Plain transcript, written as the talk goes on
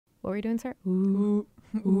What were you doing, Sarah? Ooh.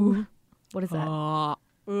 Ooh. What is that?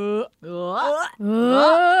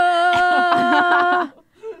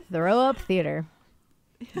 Throw up theater.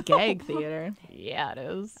 Gag theater. Yeah, it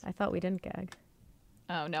is. I thought we didn't gag.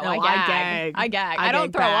 Oh, no, No, I I gag. gag. I I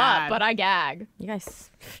don't gag throw bad. up, but I gag. You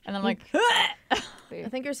guys, And I'm like, I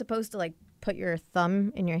think you're supposed to like put your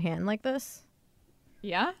thumb in your hand like this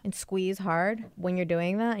yeah? and squeeze hard when you're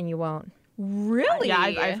doing that, and you won't. Really? Yeah,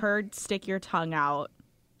 I've heard stick your tongue out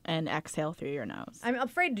and exhale through your nose. I'm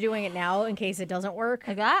afraid of doing it now in case it doesn't work.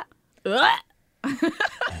 Like that?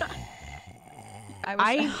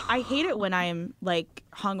 I hate it when I'm like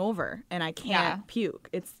hungover and I can't puke.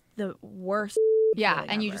 It's the worst. Yeah, feeling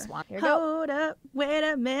and you ever. just want. Here we go. Hold up, wait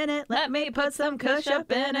a minute, let me put some kush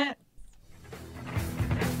up in it.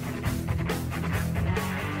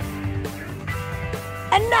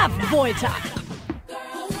 Enough boy talk.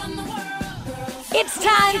 It's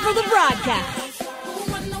time for the broadcast.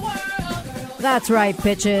 That's right,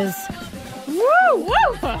 bitches. Woo! Woo!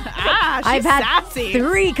 Ah, she's I've had sassy.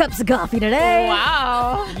 3 cups of coffee today.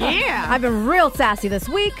 Wow. Yeah. I've been real sassy this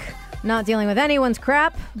week, not dealing with anyone's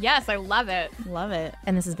crap. Yes, I love it. Love it.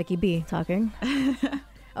 And this is Vicky B talking.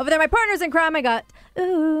 Over there, my partners in crime, I got,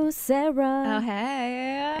 Sarah. Oh,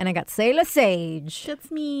 hey. And I got Sailor Sage.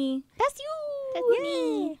 That's me. That's you. That's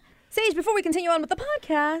me. Sage, before we continue on with the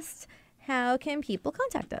podcast, how can people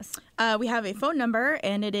contact us? We have a phone number,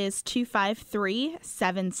 and it is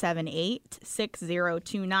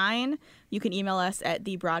 253-778-6029. You can email us at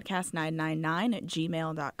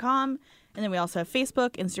thebroadcast999@gmail.com. And then we also have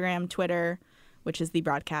Facebook, Instagram, Twitter, which is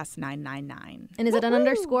thebroadcast999. And is it an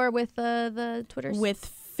underscore with the Twitters? With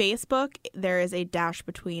Facebook, there is a dash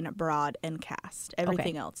between broad and cast.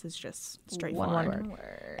 Everything else is just straightforward. One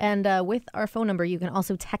word. And with our phone number, you can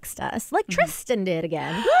also text us, like Tristan did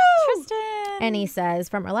again. Tristan. And he says,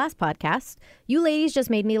 from our last podcast, you ladies just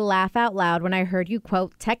made me laugh out loud when I heard you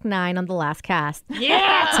quote Tech 9 on the last cast.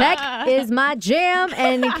 Yeah. Tech is my jam,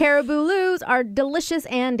 and Caribou Loos are delicious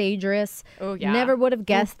and dangerous. Oh, yeah. Never would have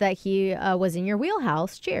guessed that he was in your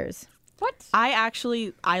wheelhouse. Cheers. What?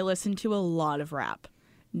 I listen to a lot of rap.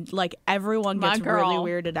 Like, everyone My gets really girl.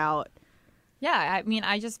 weirded out. Yeah, I mean,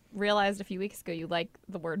 I just realized a few weeks ago you like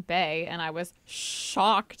the word bae, and I was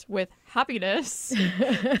shocked with happiness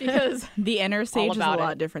because The inner sage is a about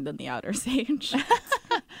lot it. different than the outer sage.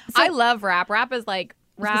 I love rap. Rap is like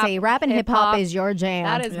rap. Rap and hip-hop is your jam.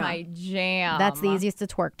 That is my jam. That's the easiest to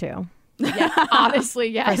twerk to. Yeah, honestly,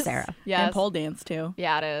 yes. For Sarah. Yes. And pole dance, too.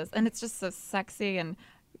 Yeah, it is. And it's just so sexy, and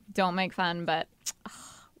don't make fun, but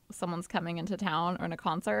someone's coming into town or in a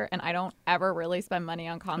concert, and I don't ever really spend money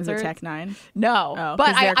on Is concerts. it Tech 9? No. Oh, but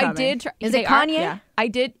 'cause they're I coming. did try. Is they it are- Kanye? Yeah. I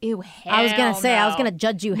did. Ew, I was going to say, I was hell going to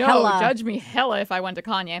judge you no. hella. Judge me hella if I went to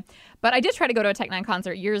Kanye. But I did try to go to a Tech 9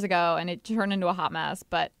 concert years ago, and it turned into a hot mess,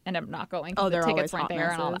 but ended up not going. 'cause Oh, the they're tickets always weren't hot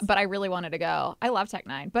there and all that. messes. But I really wanted to go. I love Tech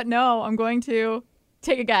 9. But no, I'm going to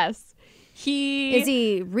take a guess. Is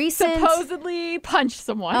he recent? supposedly punched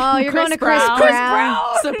someone. Oh, you're going to Chris Brown. Brown.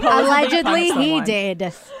 Supposedly Allegedly, punched he someone.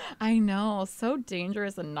 did. I know. So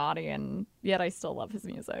dangerous and naughty, and yet I still love his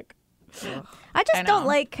music. I just I don't know.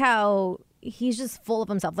 like how he's just full of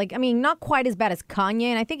himself. Like, I mean, not quite as bad as Kanye,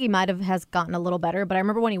 and I think he might have has gotten a little better. But I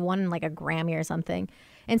remember when he won like a Grammy or something.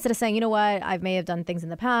 Instead of saying, you know what, I may have done things in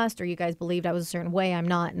the past, or you guys believed I was a certain way, I'm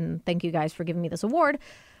not, and thank you guys for giving me this award.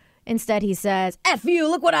 Instead, he says, "F you,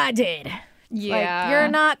 look what I did." Yeah. Like, you're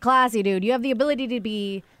not classy, dude. You have the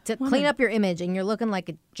ability to clean up your image, and you're looking like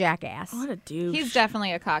a jackass. What a douche. He's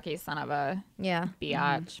definitely a cocky son of a Yeah.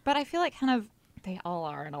 biatch. But I feel like kind of they all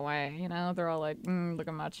are in a way, you know? They're all like, look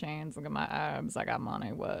at my chains, look at my abs, I got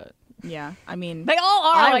money, what? Yeah, I mean, They all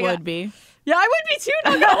are. I like, would be. Yeah, I would be too.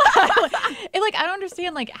 Not gonna lie. Like, I don't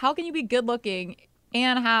understand. Like, how can you be good looking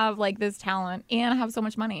and have like this talent and have so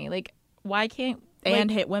much money? Like, why can't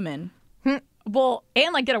And hit women. well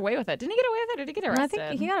and like get away with it? Didn't he get away with it, or did he get I arrested?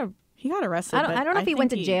 think he got a. He got arrested. I don't know if he went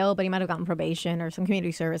to think jail, but he might have gotten probation or some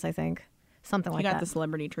community service. I think something He like got that. the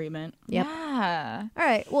celebrity treatment. Yep. Yeah. All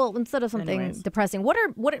right. Well, instead of something Anyways. depressing, what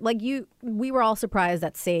like you? We were all surprised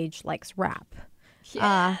that Sage likes rap.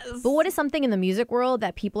 Yes. But what is something in the music world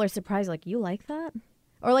that people are surprised? Like, you like that?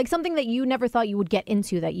 Or like something that you never thought you would get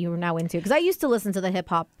into that you are now into? Because I used to listen to the hip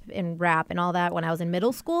hop and rap and all that when I was in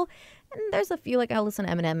middle school. And there's a few, like I listen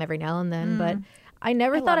to Eminem every now and then, but I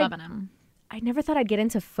never I thought love I'd Eminem. I never thought I'd get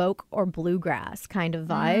into folk or bluegrass kind of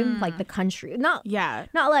vibe, like the country. Not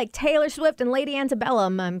like Taylor Swift and Lady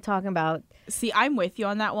Antebellum. I'm talking about. See, I'm with you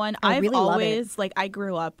on that one. I I've really love always like I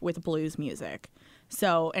grew up with blues music.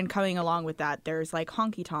 So, and coming along with that, there's like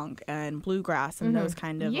honky tonk and bluegrass and those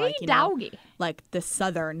kind of Yee like, doggy. like the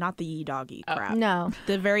southern, not the yee doggy crap. No.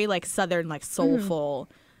 The very like southern, like soulful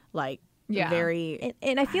like Yeah. very.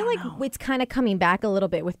 And I feel like know. it's kind of coming back a little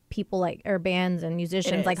bit with people like, or bands and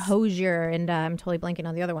musicians like is. Hosier, and I'm totally blanking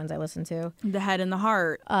on the other ones I listen to. The Head and the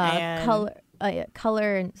Heart. And,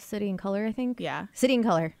 Color and City and Color, I think. Yeah. City and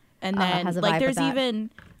Color. And then has a vibe like with there's that.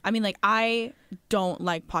 even, I mean, like I don't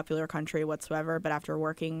like popular country whatsoever, but after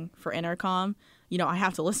working for Intercom, you know, I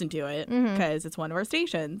have to listen to it because it's one of our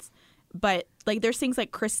stations. But like there's things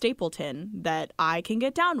like Chris Stapleton that I can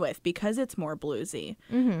get down with because it's more bluesy.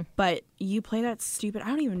 But you play that stupid, I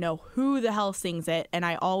don't even know who the hell sings it. And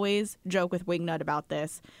I always joke with Wingnut about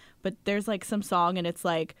this, but there's like some song and it's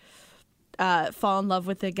like fall in love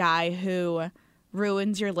with the guy who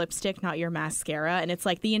ruins your lipstick, not your mascara. And it's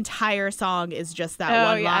like the entire song is just that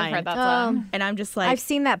Oh, one yeah, line. I've heard that song. And I'm just like, I've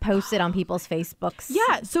seen that posted on people's Facebooks.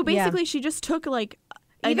 yeah. So Yeah. basically, she just took like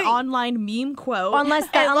an Either- online meme quote, Unless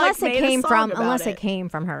and, unless like, it made a came song from about it came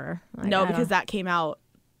from her. Like, no, I don't- because that came out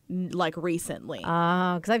like recently.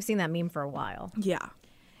 because I've seen that meme for a while. Yeah.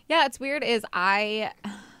 Yeah, it's weird.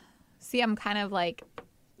 I'm kind of like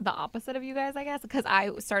the opposite of you guys, I guess, because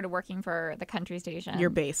I started working for the country station. You're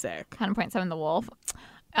basic. 100.7 The Wolf.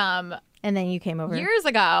 And then you came over. Years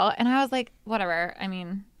ago, and I was like, whatever. I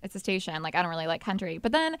mean, it's a station. Like, I don't really like country.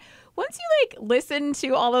 But then once you like listen to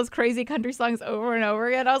all those crazy country songs over and over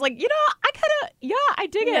again, I was like, you know, I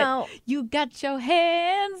dig No. it. You got your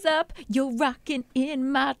hands up, you're rocking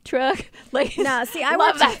in my truck. Like, No, see, I love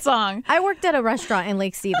worked- that song. I worked at a restaurant in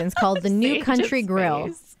Lake Stevens called the New Sage's Country Grill.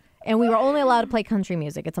 face. And we were only allowed to play country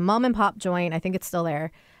music. It's a mom and pop joint. I think it's still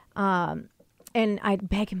there. And I'd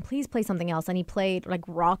beg him, please play something else. And he played like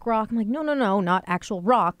rock. I'm like, no, not actual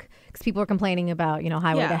rock. Because people were complaining about,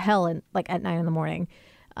 Highway to Yeah. Hell and like at 9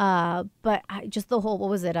 a.m. But just the whole, what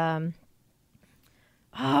was it? I'm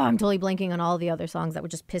totally blanking on all the other songs that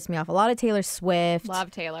would just piss me off. A lot of Taylor Swift.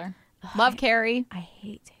 Love Taylor. Love Carrie. I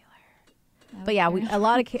hate Taylor. But yeah, a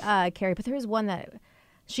lot of Carrie. But there was one that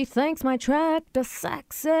she thinks my tractor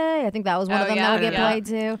sexy. I think that was one Oh, of them yeah, that would get yeah. played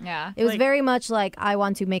too. Yeah. It was Like- very much like I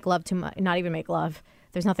want to make love to my, not even make love.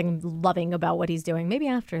 There's nothing loving about what he's doing. Maybe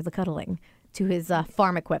after the cuddling to his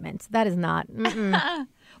farm equipment. That is not.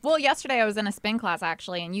 Well, yesterday I was in a spin class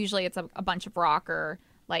actually, and usually it's a bunch of rock or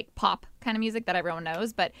like pop kind of music that everyone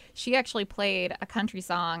knows. But she actually played a country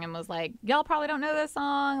song and was like, "Y'all probably don't know this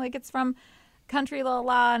song. Like it's from country la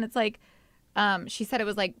la." And it's like, she said it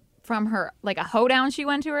was like from her like a hoedown she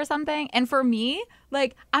went to or something. And for me,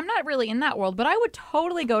 like I'm not really in that world, but I would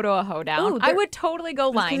totally go to a hoedown. Ooh, I would totally go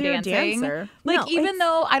line you're a dancing. dancer. Like No, even it's-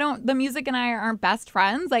 though the music and I aren't best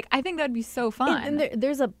friends, like I think that'd be so fun. And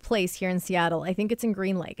there's a place here in Seattle. I think it's in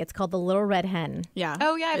Green Lake. It's called the Little Red Hen. Yeah.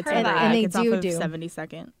 Oh, yeah, I've It's heard of in that. Rec. And they It's off of do.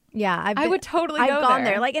 72nd. Yeah, I would totally I've go gone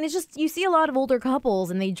there. there. Like, and it's just you see a lot of older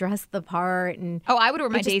couples and they dress the part and Oh, I would wear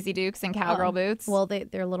my It just- Daisy Dukes and cowgirl boots. well, they're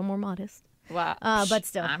a little more modest. Wow. but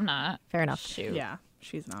still. I'm not. Fair enough. Shoot. Yeah.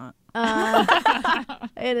 She's not.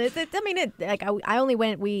 I only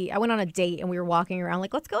went. I went on a date and we were walking around.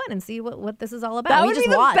 Like, let's go in and see what this is all about. That we would just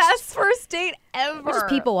be the watched. best first date ever. We just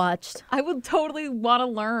people watched. I would totally want to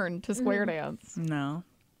learn to square Mm-hmm. dance. No.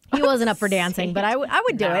 He wasn't up for dancing, but I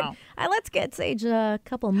would do it. No. Let's get Sage a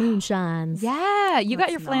couple moonshines. Yeah, you got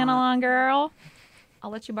Let's your flannel not. on, girl. I'll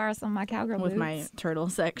let you borrow some of my cowgirl With boots. my turtle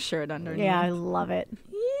sex shirt underneath. Yeah, I love it.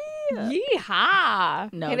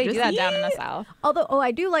 Yeehaw. No, hey, they do just that down in the South. Although,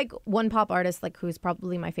 I do like one pop artist like who's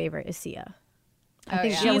probably my favorite is Sia. I Oh,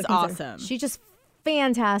 think yeah. she She's always consider- awesome. She's just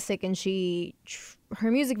fantastic, and her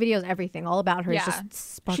music videos, everything, all about her Yeah. is just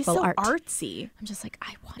sparkle She's so art. artsy. I'm just like,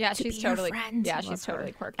 I want Yeah, to she's be totally. your friend. Yeah, I she's love her.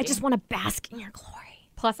 totally quirky. I just want to bask in your glory.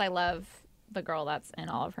 Plus, I love the girl that's in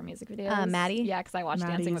all of her music videos. Maddie? Yeah, because I watched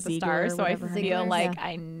Maddie Dancing with the Ziegler, Stars, so I whatever her feel name is. like Yeah.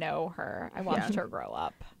 I know her. I watched her grow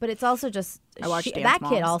up. But it's also just I watched Dance that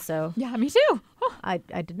kid Moms. also. Yeah, me too. I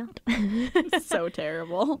did not. So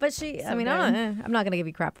terrible. But she, So I'm good. not gonna give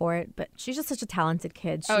you crap for it. But she's just such a talented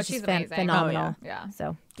kid. Oh, just she's amazing. phenomenal. Oh, yeah.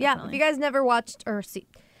 So yeah, if Definitely. you guys never watched or see.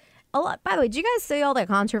 A lot. By the way, did you guys see all that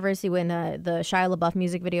controversy when the Shia LaBeouf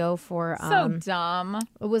music video for So dumb.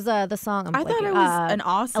 it was the song I thought it was an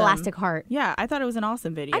awesome Elastic Heart. Yeah, I thought it was an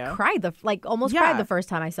awesome video. I cried almost Yeah. cried the first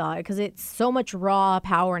time I saw it because it's so much raw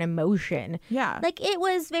power and emotion. Yeah. Like it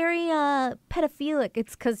was very pedophilic.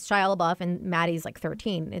 It's because Shia LaBeouf and Maddie's like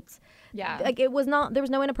 13. It's Yeah. like it was not. There was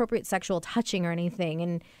no inappropriate sexual touching or anything.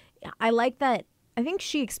 And I like that. I think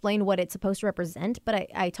she explained what it's supposed to represent, but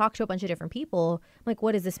I talked to a bunch of different people. I'm like,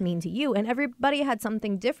 what does this mean to you? And everybody had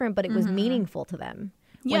something different, but it was meaningful to them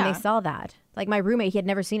when Yeah. they saw that. Like my roommate, he had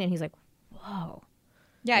never seen it. And he's like, whoa.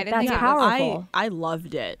 Yeah, I didn't That's think it was. powerful. I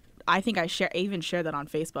loved it. I think I even shared that on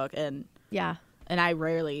Facebook, and Yeah. I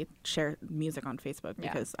rarely share music on Facebook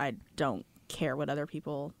Yeah. because I don't care what other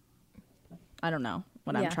people. I don't know.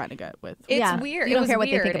 when I'm trying to get with. It's weird. You don't It was care what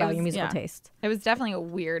they weird. think It about was- your musical yeah. taste. It was definitely a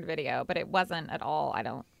weird video, but it wasn't at all. I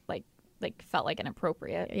don't like felt like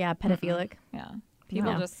inappropriate. Yeah, pedophilic. Yeah,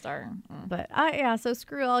 people No. just are. But so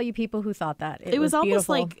screw all you people who thought that. It was almost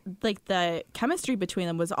beautiful. like the chemistry between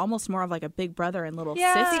them was almost more of like a big brother and little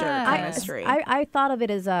Yeah. sister I- chemistry. I thought of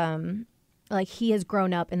it as like he has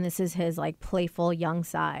grown up and this is his like playful young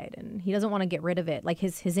side and he doesn't want to get rid of it, like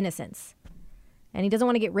his innocence. And he doesn't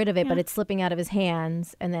want to get rid of it, but it's slipping out of his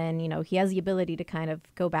hands. And then, he has the ability to kind of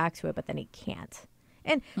go back to it, but then he can't.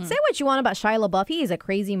 And say what you want about Shia LaBeouf. He is a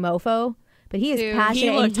crazy mofo, but he is Dude,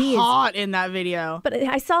 passionate. he looked and he is, hot in that video. but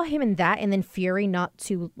I saw him in that and then Fury not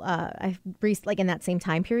too, like in that same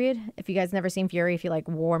time period. If you guys never seen Fury, if you like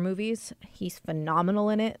war movies, he's phenomenal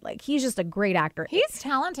in it. Like he's just a great actor. He's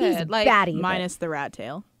talented. He's like batty. but- Minus the rat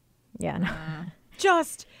tail. Yeah. No.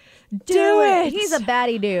 Just do it. He's a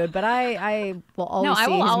baddie dude, but I will always no, I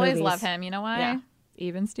see will his always movies. love him. You know why? Yeah.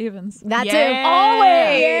 Even Stevens. That too. Yeah.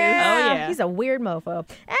 Always. Oh, yeah. He's a weird mofo.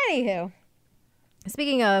 Anywho,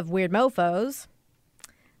 speaking of weird mofos,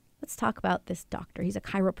 let's talk about this doctor. He's a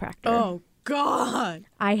chiropractor. Oh God.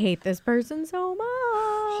 I hate this person so much.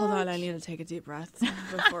 Hold on, I need to take a deep breath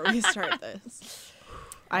before we start this.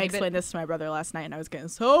 I explained this to my brother last night and I was getting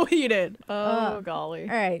so heated. Oh golly.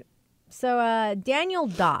 All right. So Daniel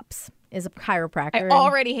Dops is a chiropractor. I and-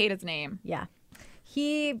 already hate his name. Yeah.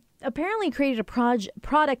 He apparently created a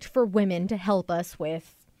product for women to help us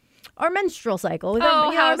with our menstrual cycle. With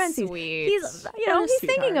Oh, how our menses. sweet. He's, What a he's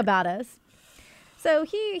thinking sweetheart. about us. So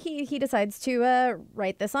he decides to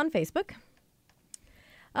write this on Facebook.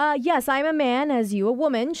 Yes, I'm a man, as you, a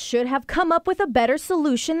woman, should have come up with a better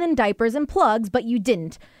solution than diapers and plugs, but you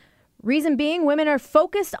didn't. Reason being, women are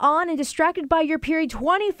focused on and distracted by your period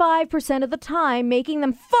 25% of the time, making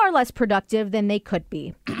them far less productive than they could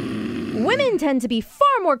be. Women tend to be far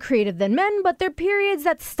more creative than men, but they're periods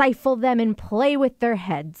that stifle them and play with their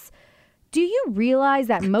heads. Do you realize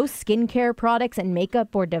that most skincare products and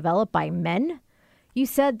makeup were developed by men? You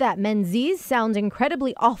said that Menzies sounds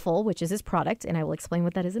incredibly awful, which is his product, and I will explain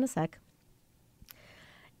what that is in a sec.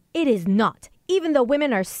 It is not. Even though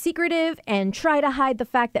women are secretive and try to hide the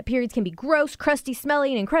fact that periods can be gross, crusty,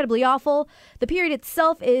 smelly, and incredibly awful, the period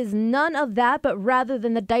itself is none of that, but rather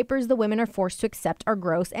than the diapers the women are forced to accept are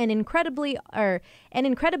gross and incredibly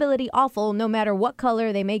awful, no matter what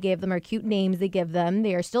color they may give them or cute names they give them.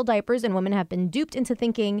 They are still diapers, and women have been duped into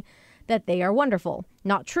thinking that they are wonderful.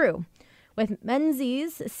 Not true. With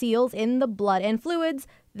Menzies seals in the blood and fluids,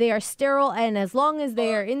 they are sterile, and as long as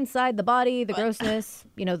they are inside the body, the grossness,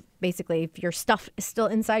 basically, if your stuff is still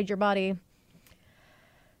inside your body,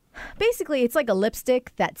 basically, it's like a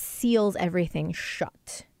lipstick that seals everything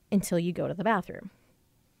shut until you go to the bathroom.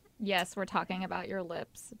 Yes, we're talking about your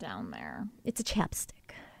lips down there. It's a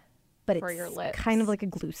chapstick, but For it's your lips. kind of like a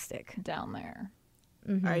glue stick. Down there.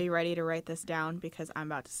 Are you ready to write this down? Because I'm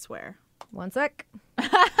about to swear. One sec.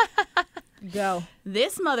 Go.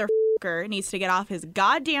 This motherfucker needs to get off his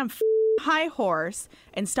goddamn high horse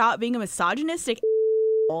and stop being a misogynistic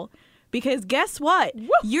because guess what?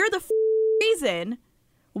 You're the reason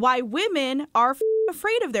why women are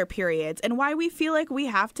afraid of their periods and why we feel like we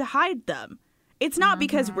have to hide them. It's not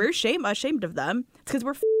because we're ashamed of them. It's because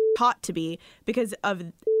we're taught to be because of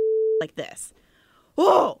like this.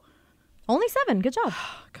 Oh, Only 7. Good job.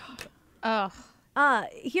 Oh,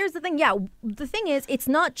 Here's the thing. Yeah, the thing is, it's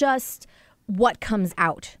not just what comes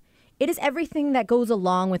out. It is everything that goes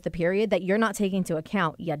along with the period that you're not taking into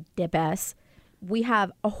account, you dip-ass. We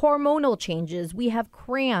have hormonal changes. We have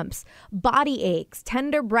cramps, body aches,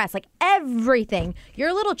 tender breasts, like everything.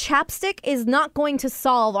 Your little chapstick is not going to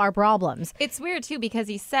solve our problems. it's weird too because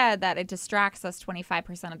he said that it distracts us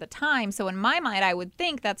 25% of the time. So in my mind, I would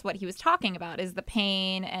think that's what he was talking about is the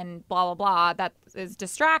pain and blah, blah, blah that is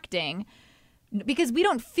distracting because we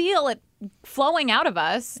don't feel it flowing out of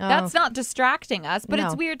us. That's not distracting us. But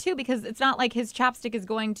it's No. weird too because it's not like his chapstick is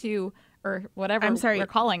going to, or whatever I'm sorry. we're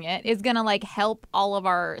calling it, is going to like help all of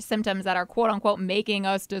our symptoms that are quote unquote making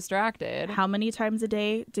us distracted. how many times a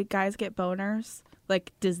day do guys get boners?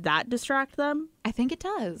 Like, does that distract them? I think it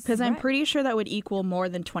does. Because I'm pretty sure that would equal more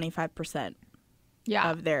than 25%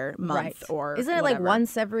 Yeah. of their month Right. or Isn't it like whatever.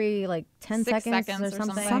 once every 10 6 seconds, seconds or or something?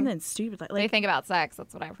 something. Something stupid. They Like, think about sex.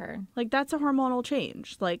 That's what I've heard. that's a hormonal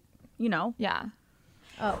change. Like, Yeah.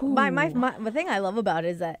 The thing I love about it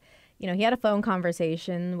is that, he had a phone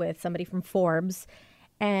conversation with somebody from Forbes,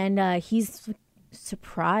 and he's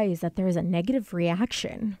surprised that there is a negative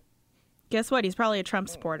reaction. guess what? He's probably a Trump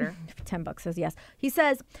supporter. $10 says yes. He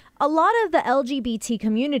says, a lot of the LGBT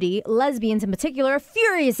community, lesbians in particular, are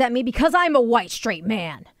furious at me because I'm a white straight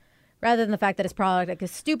man. rather than the fact that his product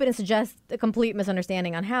is stupid and suggests a complete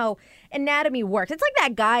misunderstanding on how anatomy works. It's like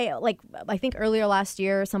that guy, like I think earlier last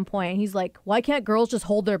year at some point, he's like, why can't girls just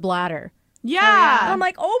hold their bladder? Yeah. And I'm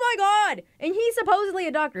like, oh my God. And he's supposedly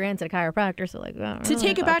a doctor and a chiropractor. So like, To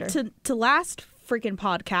take it back to last freaking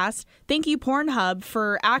podcast, thank you Pornhub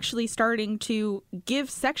for actually starting to give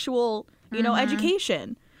sexual,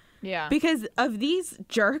 education. Yeah. Because of these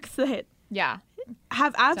jerks that Yeah.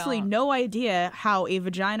 have absolutely Don't. no idea how a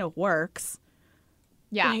vagina works.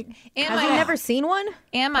 Yeah. Like, And Have you never seen one?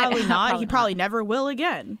 and might, Probably not. He not. probably never will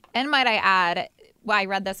again. And might I add, well, I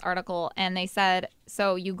read this article and they said,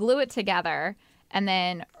 so you glue it together and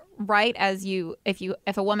then right as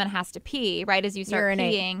if a woman has to pee, right as you start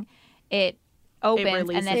Urinate. peeing, it opens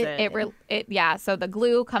and then releases it so the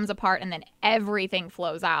glue comes apart and then everything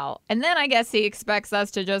flows out. And then I guess he expects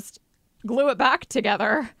us to just glue it back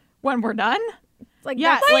together when we're done. Like,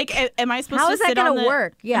 Yeah, that's like, am I supposed how to is that sit on gonna the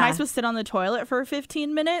work? Am Yeah. I supposed to sit on the toilet for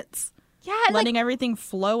 15 minutes, Yeah, and, letting everything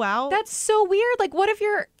flow out? that's so weird. Like, what if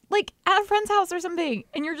you're like at a friend's house or something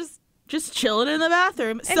and you're Just chilling in the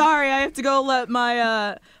bathroom. Sorry, I have to go let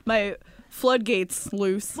my my floodgates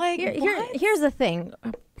loose. like here's the thing.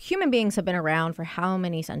 Human beings have been around for how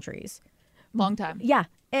many centuries? long time. Yeah.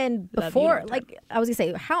 And Love you, before, long time. like I was gonna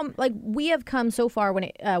say, how like we have come so far when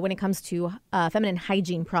it comes to feminine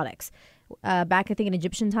hygiene products. Back, I think in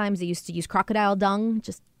Egyptian times, they used to use crocodile dung.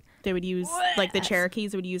 Just They would use like the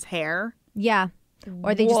Cherokees would use hair. yeah,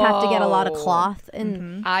 or they just have to get a lot of Whoa. cloth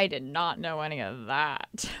and I did not know any of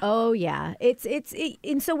that. oh yeah,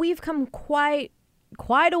 and so we've come quite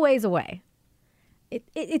a ways away.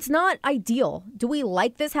 It's not ideal. Do we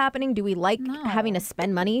like this happening? Do we like having to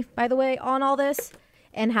spend money, by the way, on all this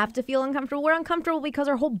and have to feel uncomfortable? We're uncomfortable because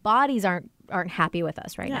our whole bodies aren't happy with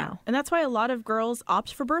us right now. And that's why a lot of girls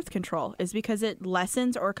opt for birth control is because it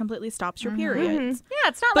lessens or completely stops your periods. Yeah,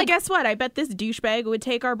 it's not But like guess what? I bet this douchebag would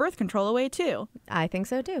take our birth control away too. I think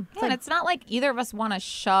so too. It's and like, it's not like either of us want to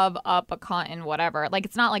shove up a cotton whatever. Like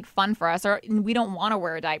it's not like fun for us, or we don't want to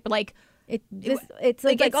wear a diaper. Like it's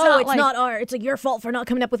like, it's oh, not it's like- not our. It's like your fault for not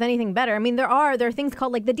coming up with anything better. I mean, there are things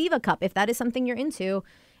called like the Diva Cup. If that is something you're into,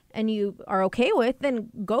 and you are okay with, then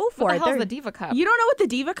go for what it. the hell's They're- the Diva Cup? You don't know what the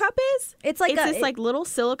Diva Cup is? It's like it's a- this it- like little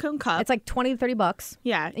silicone cup. It's like $20 to $30.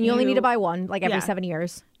 yeah, And you only need to buy one like every yeah. 7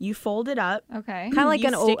 years. You fold it up. Okay. Kind of like You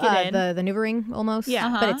an stick it in. the NuvaRing almost.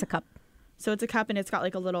 Yeah. But it's a cup. So it's a cup and it's got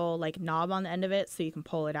like a little like knob on the end of it so you can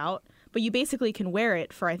pull it out. But you basically can wear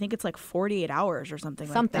it for I think it's like 48 hours or something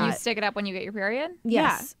Something. like You that. stick it up when you get your period?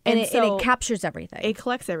 Yes. Yeah. And, And it so captures everything. It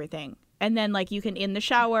collects everything. And then like you can in the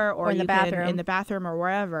shower or in the you can bathroom. in the bathroom or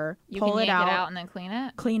wherever You pull can it yank out, it out and then clean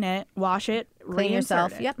it? clean it, wash it, Clean reinsert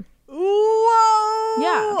yourself. it. Yep. Whoa!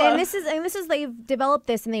 Yeah. And this is they've developed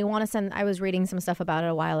this and they want to send. I was reading some stuff about it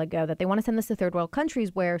a while ago that they want to send this to third world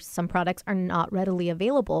countries where some products are not readily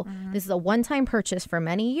available. This is a one-time purchase for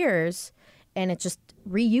many years, and it's just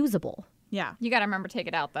reusable. Yeah. You got to remember to take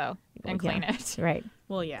it out though and Yeah. clean it. Right.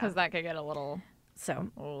 Well, yeah. Because that could get a little. So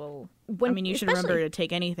I mean, you should especially- remember to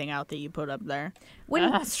take anything out that you put up there.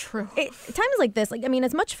 when That's true. times like this, like I mean,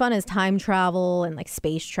 as much fun as time travel and like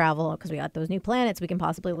space travel, because we got those new planets we can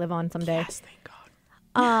possibly live on someday. Yes, thank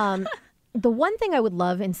God. The one thing I would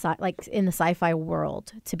love in in the sci-fi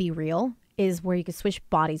world to be real is where you could switch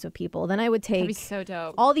bodies with people. Then I would That'd take be so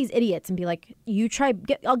dope. all these idiots and be like, "You try.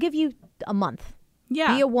 I'll give you a month.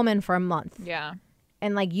 Yeah. Be a woman for a month, Yeah.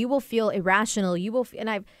 and like you will feel irrational. You will. And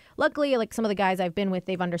I've luckily like some of the guys I've been with,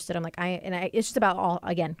 they've understood. I'm like it's just about all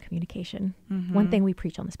again communication. One thing we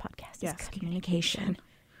preach on this podcast Yes, is communication.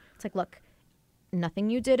 It's like, look, nothing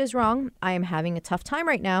you did is wrong. I am having a tough time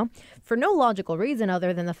right now for no logical reason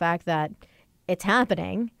other than the fact that it's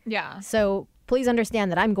happening. Yeah. So please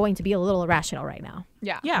understand that I'm going to be a little irrational right now.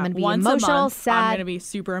 Yeah. Yeah. I'm gonna be once emotional, a month, sad. I'm going to be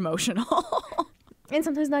super emotional. And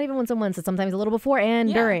sometimes not even once a month, so sometimes a little before and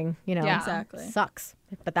Yeah. during, Yeah. Exactly. Sucks.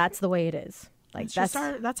 But that's the way it is. Like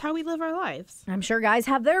That's how we live our lives. I'm sure guys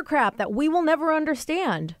have their crap that we will never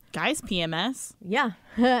understand. Guys, PMS. Yeah.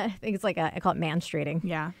 I think it's like I call it manstrating.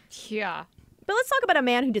 Yeah. Yeah. But let's talk about a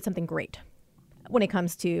man who did something great when it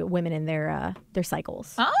comes to women and their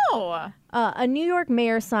cycles. Oh. A New York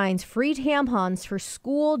mayor signs free tampons for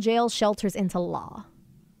school, jail, shelters into law.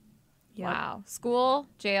 Yep. Wow. School,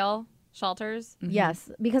 jail, shelters. Yes,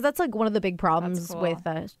 because that's like one of the big problems cool.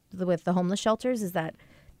 with the homeless shelters is that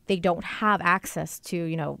they don't have access to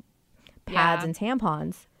pads Yeah. and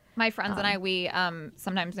tampons. My friends and I, we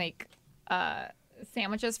sometimes make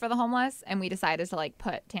sandwiches for the homeless, and we decided to like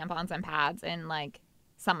put tampons and pads in like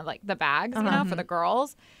some of like the bags, you know, for the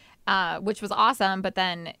girls. which was awesome. But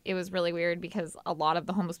then it was really weird because a lot of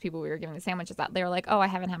the homeless people we were giving the sandwiches that they were like, oh, I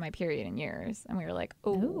haven't had my period in years. And we were like,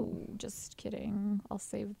 oh, just kidding. I'll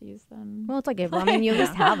save these then. Well, it's okay. Well, I mean, you at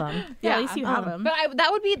least have them. Yeah, at least you have them. But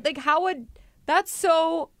that would be like, that's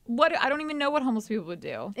so, what, I don't even know what homeless people would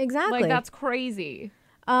do. Exactly. Like, that's crazy.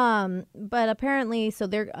 But apparently, so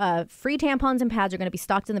they're free tampons and pads are going to be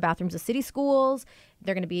stocked in the bathrooms of city schools.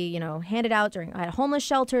 They're going to be, handed out at homeless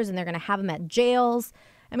shelters, and they're going to have them at jails.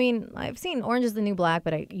 I mean, I've seen Orange is the New Black,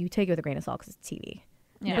 but you take it with a grain of salt because it's TV.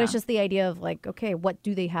 Yeah. But it's just the idea of like, okay, what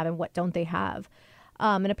do they have and what don't they have?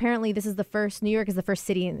 And apparently, New York is the first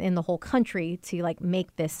city in the whole country to like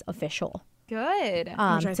make this official. Good. Which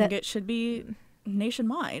I think it should be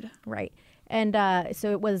nationwide. Right. And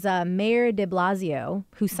so it was Mayor de Blasio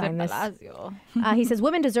who signed this. He says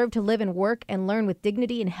women deserve to live and work and learn with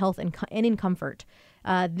dignity and health and in comfort.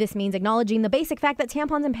 This means acknowledging the basic fact that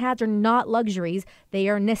tampons and pads are not luxuries. They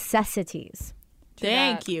are necessities.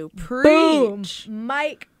 Thank you. Boom. Preach.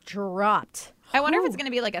 Mic dropped. I wonder if it's going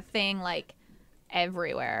to be like a thing like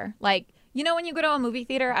everywhere. Like, when you go to a movie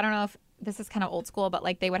theater, I don't know if this is kind of old school, but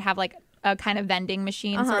like they would have like a kind of vending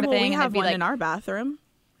machine sort of Well, thing. we and have it'd be one like, in our bathroom.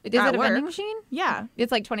 is it a work. vending machine? Yeah.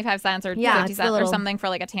 It's like 25 cents or Yeah, 50 it's the cents or little- something for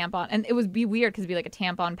like a tampon. And it would be weird because it'd be like a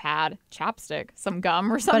tampon pad, chapstick, some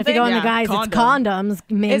gum or something. But if you go in the guys, it's condoms.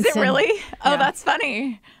 Mints, Is it really? Oh, Yeah. that's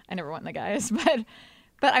funny. I never went in the guys, but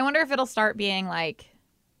I wonder if it'll start being like,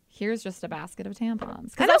 here's just a basket of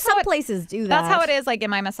tampons. I know some places do that. That's how it is. Like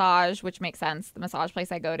in my massage, which makes sense. The massage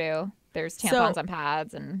place I go to, there's tampons and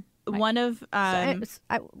pads and. One of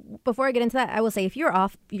Before I get into that, I will say if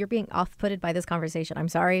you're being off-putted by this conversation, I'm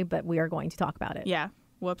sorry, but we are going to talk about it. yeah.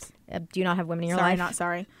 Whoops. Do you not have women in your Sorry, life? not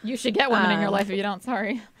sorry. You should get women in your life if you don't.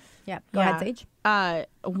 Sorry. Yeah. Go ahead, Sage.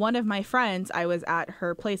 One of my friends, I was at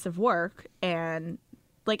her place of work, and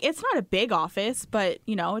like it's not a big office, but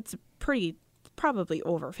it's probably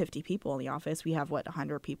over 50 people in the office. We have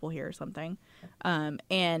 100 people here or something.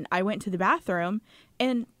 And I went to the bathroom,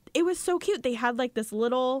 and it was so cute. They had like this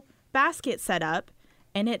little basket set up,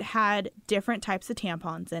 and it had different types of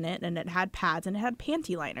tampons in it, and it had pads, and it had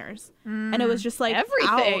panty liners, and it was just like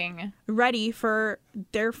everything out ready for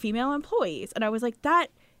their female employees. And I was like, that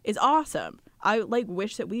is awesome. I like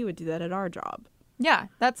wish that we would do that at our job. Yeah,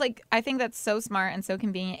 that's like, I think that's so smart and so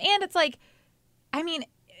convenient. And it's like, I mean,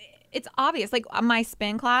 it's obvious. Like my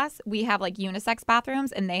spin class, we have like unisex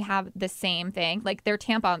bathrooms and they have the same thing. Like their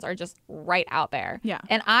tampons are just right out there. Yeah.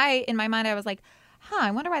 And in my mind, I was like,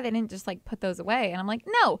 I wonder why they didn't just like put those away. And I'm like,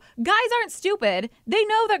 no, guys aren't stupid. They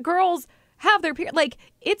know that girls have their period. Like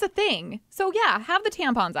it's a thing. So yeah, have the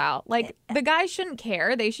tampons out. Like the guys shouldn't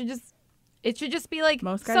care. It should just be like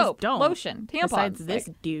Most guys soap, don't. lotion, tampons. Besides this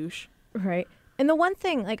Like, douche. Right. And the one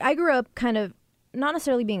thing, like I grew up kind of not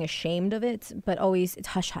necessarily being ashamed of it, but always it's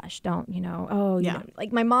hush hush. Don't,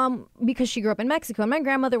 like my mom, because she grew up in Mexico, and my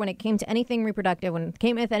grandmother, when it came to anything reproductive, when it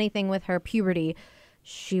came with anything with her puberty,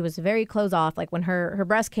 she was very closed off. Like when her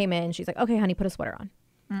breast came in, she's like, okay, honey, put a sweater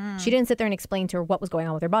on. She didn't sit there and explain to her what was going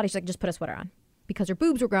on with her body. She's like, just put a sweater on, because her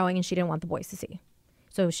boobs were growing and she didn't want the boys to see.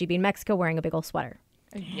 So she'd be in Mexico wearing a big old sweater.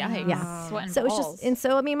 yikes. Yeah. Sweating So it's balls. just, and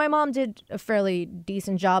so I mean, my mom did a fairly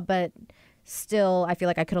decent job, but still, I feel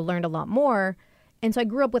like I could have learned a lot more. And so I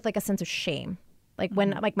grew up with like a sense of shame. Like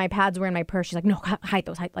when like my pads were in my purse, she's like, no, hide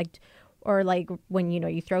those, like, or like when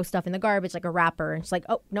you throw stuff in the garbage like a wrapper, and she's like,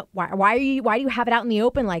 oh no, why do you have it out in the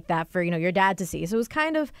open like that for your dad to see? So it was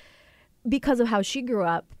kind of because of how she grew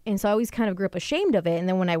up, and so I always kind of grew up ashamed of it. And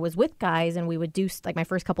then when I was with guys and we would do like my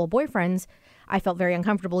first couple of boyfriends, I felt very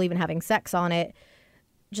uncomfortable even having sex on it,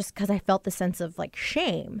 just because I felt the sense of like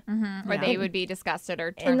shame. Or they would be disgusted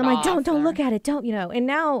or turned And I'm like, off don't or- look at it, don't. And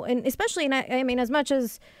now, and especially, and I mean, as much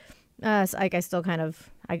as like I still kind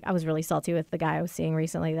of, I was really salty with the guy I was seeing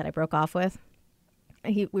recently that I broke off with.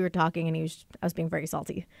 We were talking, and I was being very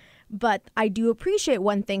salty. But I do appreciate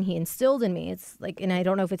one thing he instilled in me. It's like, and I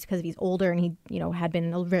don't know if it's because he's older and he, had been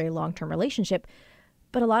in a very long-term relationship,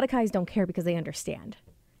 but a lot of guys don't care because they understand.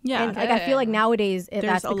 Yeah. And like I feel like nowadays that's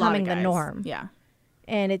There's a lot of becoming the guys. norm. Yeah.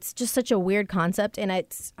 And it's just such a weird concept, and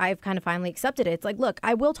I've kind of finally accepted it. It's like, look,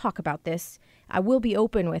 I will talk about this. I will be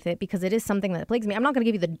open with it because it is something that plagues me. I'm not going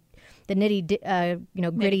to give you the gritty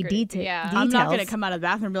Nitty-gritty, details. yeah. I'm not going to come out of the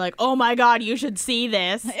bathroom and be like, oh my God, you should see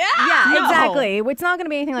this. Yeah, No. exactly. It's not going to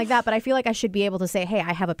be anything like that, but I feel like I should be able to say, hey,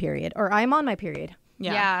 I have a period, or I'm on my period.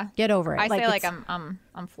 Yeah. Get over it. I say like it's-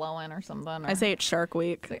 I'm flowing or something. Or, I say it's Shark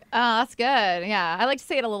Week. oh, that's good. Yeah. I like to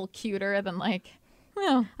say it a little cuter than like,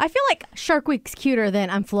 well, I feel like Shark Week's cuter than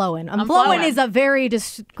I'm flowing. I'm flowing. flowing is a very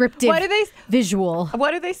descriptive What do they- visual.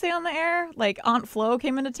 what do they say on the air? Like Aunt Flo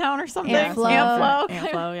came into town or something? Aunt Flo. Aunt Flo. Aunt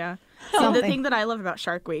Flo, yeah. The Something. thing that I love about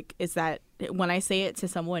Shark Week is that when I say it to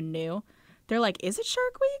someone new, they're like, "Is it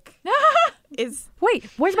Shark Week?" Wait,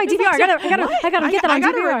 where's my DVR? I gotta get that on I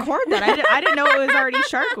gotta DVR. record that. I didn't know it was already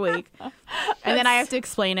Shark Week. And then I have to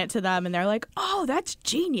explain it to them, and they're like, "Oh, that's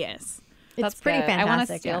genius." It's That's pretty good. fantastic. I want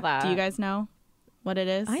to steal that. Do you guys know what it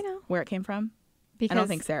is? I know. Where it came from? Because, I don't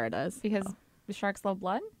think Sarah does. Because the sharks love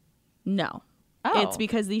blood? No. Oh. It's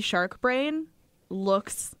because the shark brain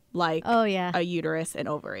looks like Oh, yeah. a uterus and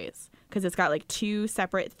ovaries because it's got like two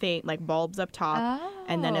separate like bulbs up top,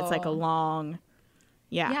 and then it's like a Oh. long.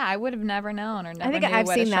 Yeah. Yeah, I would have never known or never I think knew I've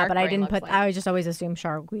what a seen that, shark but I brain didn't looks put. like. I just always assumed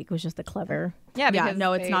Shark Week was just the clever. Yeah, Yeah, because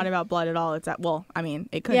no, it's they- not about blood at all. It's well, I mean,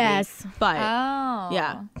 it could Yes. be, but Oh.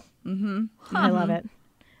 yeah. I love it.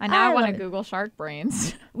 I now I want love to it. Google shark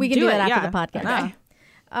brains. We can do it, that after yeah. the podcast.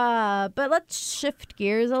 Yeah. But let's shift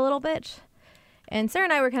gears a little bit. And Sarah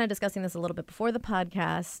and I were kind of discussing this a little bit before the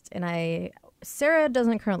podcast. And Sarah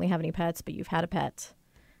doesn't currently have any pets, but you've had a pet.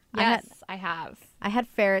 Yes, I have. I had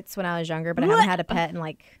ferrets when I was younger, but I haven't had a pet in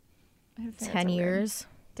like I have ferrets 10 are weird. years.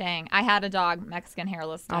 Dang. I had a dog, Mexican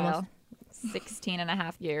hairless style. Almost. 16 and a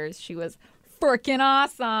half years. She was freaking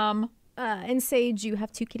awesome. And Sage, you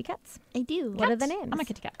have 2 kitty cats. I do. What are the names? I'm a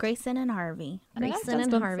kitty cat. Grayson and Harvey. Grayson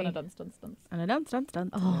and Harvey. And a dunce.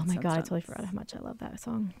 Oh my God, I totally forgot how much I love that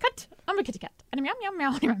song. Cut. I'm a kitty cat. And meow, meow,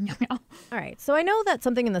 meow, meow, meow, meow. All right. So I know that's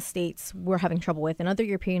something in the States we're having trouble with, and other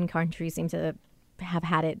European countries seem to have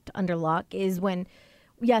had it under lock, is when,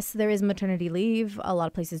 yes, there is maternity leave. A lot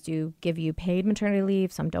of places do give you paid maternity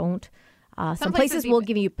leave. Some don't. Some places will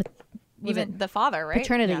give you Even the father, right?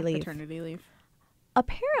 paternity Yeah, leave. paternity leave.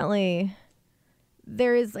 Apparently,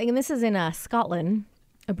 there is, and this is in Scotland,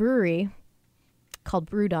 a brewery called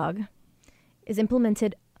Brewdog is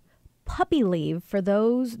implemented puppy leave for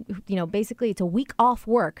those, basically it's a week off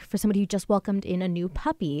work for somebody who just welcomed in a new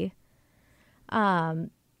puppy.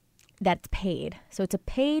 That's paid. So it's a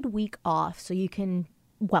paid week off so you can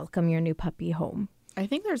welcome your new puppy home. I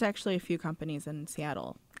think there's actually a few companies in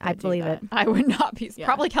Seattle. I that do believe that. it. I would not be. Yeah.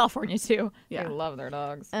 Probably California too. Yeah. They love their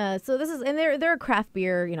dogs. So this is, and they're a craft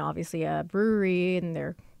beer, obviously a brewery, and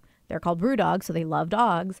they're called Brewdog, so they love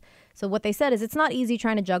dogs. So what they said is it's not easy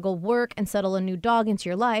trying to juggle work and settle a new dog into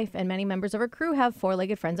your life, and many members of our crew have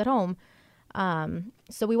 4-legged friends at home.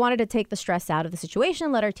 So we wanted to take the stress out of the situation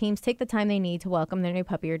and let our teams take the time they need to welcome their new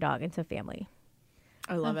puppy or dog into family.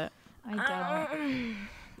 I love it. I don't.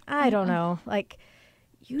 I don't know, like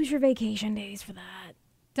use your vacation days for that.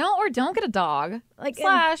 Don't get a dog. Like,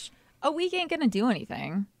 Slash a week ain't gonna do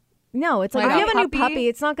anything. No, it's like Like if you a have a new puppy? puppy,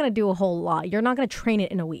 it's not going to do a whole lot. You're not going to train it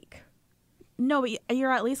in a week. No, but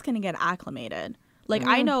you're at least going to get acclimated. Like,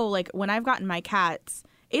 I know, like, when I've gotten my cats,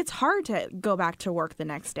 it's hard to go back to work the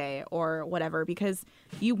next day or whatever because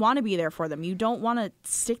you want to be there for them. You don't want to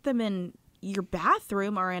stick them in your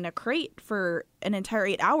bathroom or in a crate for an entire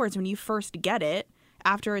 8 hours when you first get it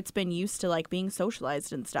after it's been used to, like, being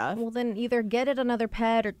socialized and stuff. Well, then either get it another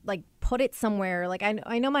pet or like put it somewhere. Like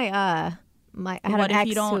I know my I had What an if ex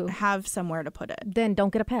you don't who, have somewhere to put it? then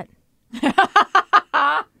don't get a pet.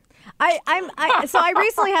 So I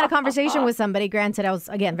recently had a conversation with somebody. Granted, I was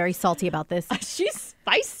again very salty about this. She's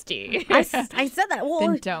feisty. I said that. Well,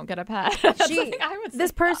 Then don't get a pet. That's she, something I would say.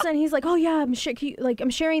 this person, he's like, oh yeah, I'm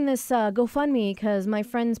sharing this GoFundMe because my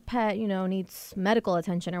friend's pet, needs medical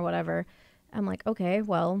attention or whatever. I'm like, okay,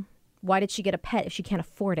 well, why did she get a pet if she can't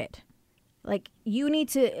afford it? Like, you need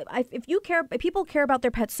to, if people care about their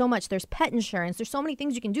pets so much, there's pet insurance, there's so many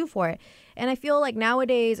things you can do for it. And I feel like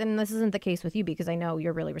nowadays, and this isn't the case with you because I know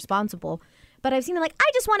you're really responsible, but I've seen it like, I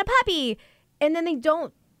just want a puppy. And then they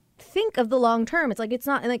don't think of the long term. It's like, it's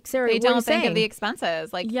not, like Sarah, They what you're don't think saying. of the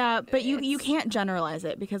expenses. Like, Yeah, but you can't generalize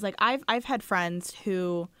it because like I've had friends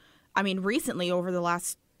who, I mean, recently over the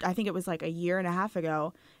last, I think it was like a year and a half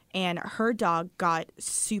ago, and her dog got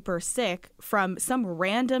super sick from some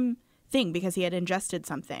random thing because he had ingested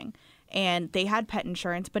something, and they had pet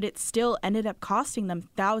insurance, but it still ended up costing them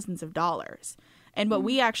thousands of dollars. And what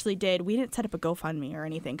we actually did, we didn't set up a GoFundMe or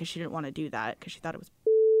anything because she didn't want to do that because she thought it was.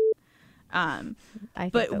 I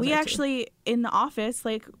think But those we are too. actually, in the office,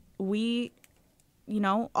 like, we,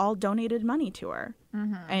 all donated money to her.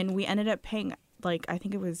 And we ended up paying, like, I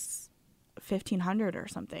think it was $1,500 or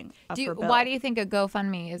something. why do you think a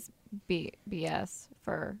GoFundMe is BS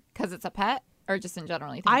for? Because it's a pet, or just in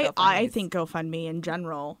general? You think I GoFundMe is- think GoFundMe in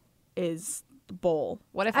general is bull.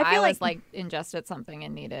 What if I I, feel was like- ingested something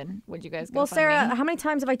and needed? Would you guys? Well, GoFundMe? Sarah, how many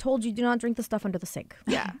times have I told you do not drink the stuff under the sink?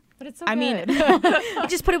 Yeah. But it's so I mean, good. You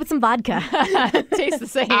just put it with some vodka. It tastes the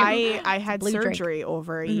same. I had Blue drink. surgery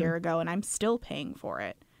over a Mm-hmm. year ago, and I'm still paying for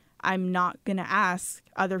it. I'm not going to ask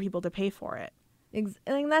other people to pay for it.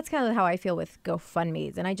 And that's kind of how I feel with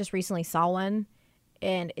GoFundMe's. And I just recently saw one,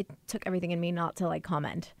 and it took everything in me not to like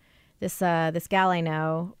comment. This gal I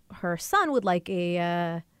know, her son would like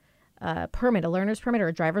a permit, a learner's permit or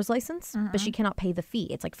a driver's license, but she cannot pay the fee.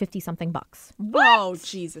 It's like $50-something. Whoa,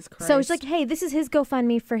 Jesus Christ. So it's like, hey, this is his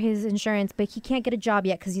GoFundMe for his insurance, but he can't get a job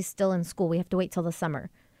yet because he's still in school. We have to wait till the summer.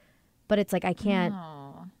 But it's like, I can't.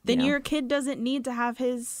 then you know. your kid doesn't need to have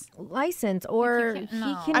his. License, or can't- he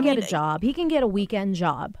no. can I get mean, a job. He can get a weekend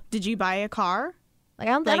job. Did you buy a car? Like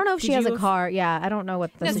I don't Like, know if she did has you a car. Yeah, I don't know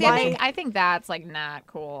what the No, see, situation- I think that's like not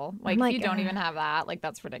cool. Like, like, if you don't even have that, like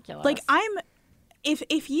that's ridiculous. Like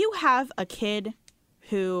if you have a kid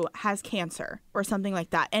who has cancer or something like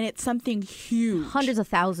that, and it's something huge, hundreds of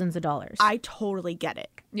thousands of dollars. I totally get it.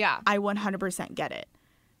 yeah, I 100% get it.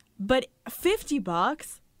 But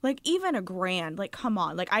 $50, like even $1,000, like come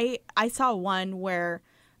on. Like I saw one where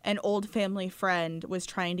an old family friend was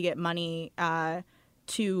trying to get money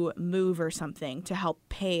to move or something to help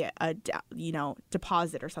pay a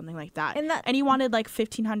deposit or something like that. And he wanted like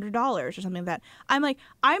 $1,500 or something like that. I'm like,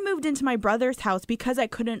 I moved into my brother's house because I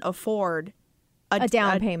couldn't afford A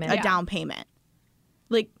down payment. A Yeah. down payment.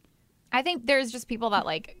 Like I think there's just people that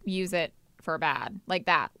like use it for bad, like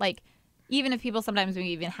that. Like even if people sometimes maybe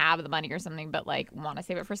even have the money or something, but like want to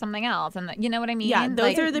save it for something else, and you know what I mean? yeah, those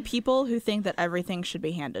Like, are the people who think that everything should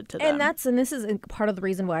be handed to them. And this is part of the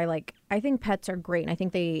reason why I think pets are great, and I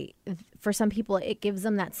think for some people it gives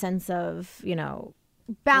them that sense of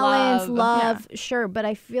balance, love, sure, but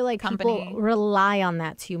I feel like Company. people rely on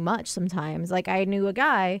that too much sometimes. Like I knew a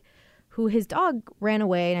guy who his dog ran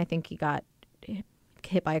away, and I think he got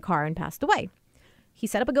hit by a car and passed away. He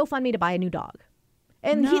set up a GoFundMe to buy a new dog.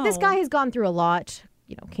 And this No. guy has gone through a lot,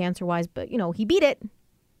 cancer-wise, but, he beat it.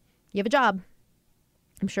 You have a job.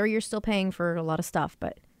 I'm sure you're still paying for a lot of stuff,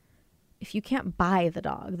 but if you can't buy the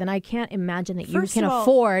dog, then I can't imagine that First you can of all-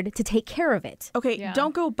 afford to take care of it. Okay, Yeah.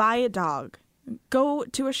 don't go buy a dog. Go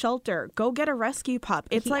to a shelter. Go get a rescue pup.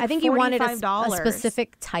 It's like I think he wanted $45. a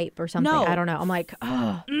specific type or something. No. I don't know. I'm like,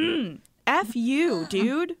 oh, F you,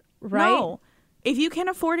 dude. Right? No. If you can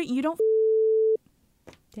afford it, you don't.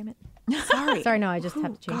 damn it. Sorry. Sorry, no, I just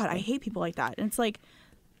have to change. God, I things. hate people like that. And it's like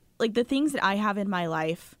the things that I have in my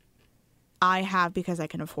life, I have because I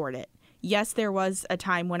can afford it. Yes, there was a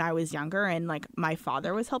time when I was younger and like my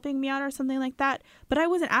father was helping me out or something like that, but I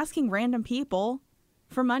wasn't asking random people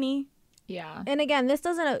for money. yeah. And again, this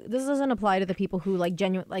doesn't apply to the people who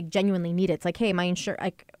genuinely need it. It's like, hey, my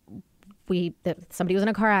insurance, somebody was in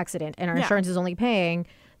a car accident and our Yeah. insurance is only paying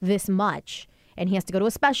this much, and he has to go to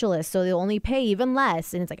a specialist, so they'll only pay even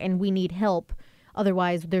less. And it's like, and we need help,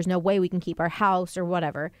 otherwise there's no way we can keep our house or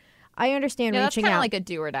whatever. I understand Yeah, that's reaching kind of out, like a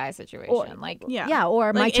do or die situation. Yeah.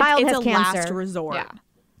 or my Like, child it's has a cancer. last resort. yeah.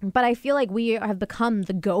 But I feel like we have become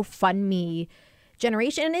the GoFundMe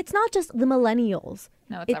generation, and it's not just the millennials.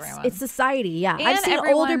 No, it's everyone. It's society. Yeah, And I've seen older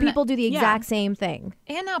everyone- people do the yeah. exact same thing.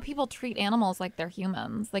 And now people treat animals like they're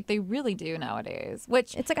humans. Like they really do nowadays.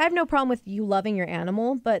 Which It's like I have no problem with you loving your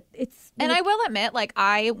animal, but it's and I will admit, like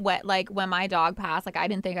when my dog passed, like I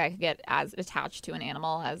didn't think I could get as attached to an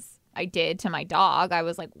animal as I did to my dog. I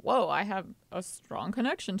was like, whoa, I have a strong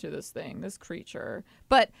connection to this thing, this creature.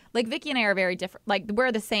 But like Vicky and I are very different. Like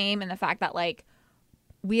we're the same in the fact that like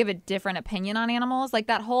we have a different opinion on animals. Like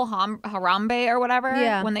that whole Harambe or whatever,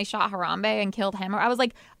 Yeah. when they shot Harambe and killed him, I was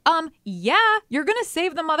like, yeah, you're gonna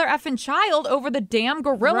save the mother effing child over the damn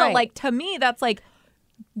gorilla. Right. Like to me, that's like,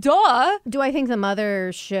 duh. Do I think the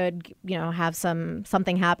mother should, have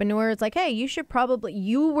something happen to her? It's like, hey,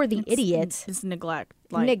 you were the idiot. It's neglect.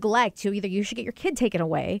 Neglect. So either you should get your kid taken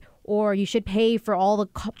away, or you should pay for all the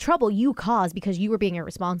trouble you caused because you were being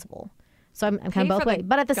irresponsible. So I'm kind Pay of both for the ways.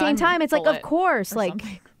 But at the same gun time, it's like, of bullet course, or like,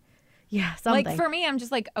 something. yeah, something. Like for me, I'm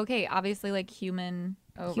just like, okay, obviously like human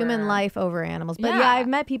life over animals. But yeah, Yeah. I've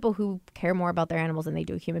met people who care more about their animals than they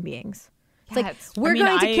do human beings. It's Yeah, like, it's- we're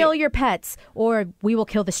going to kill your pets, or we will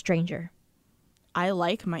kill the stranger. I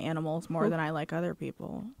like my animals more than I like other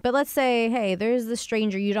people. But let's say, hey, there's the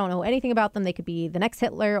stranger. You don't know anything about them. They could be the next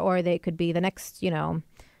Hitler, or they could be the next, I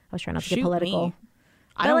was trying not to Shoot get political. me.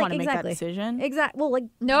 I But, don't like, want to make that exactly. decision. Exactly. Well, like,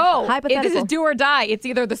 No, hypothetical. this is do or die. It's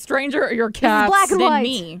either the stranger or your cat. black and Then white.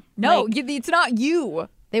 me. No, Like, it's not you.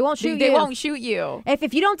 They won't shoot They you. won't shoot you.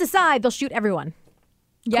 If you don't decide, they'll shoot everyone.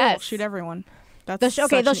 cool, Yes, shoot everyone. That's They'll such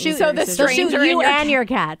okay, an they'll easy shoot. So the They'll decision. shoot stranger you and your and your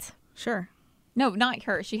cat. Sure. No, not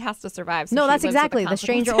her. She has to survive. So No, she that's lives with exactly the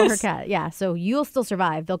stranger or her consequences. cat. Yeah. So you'll still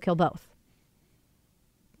survive. They'll kill both.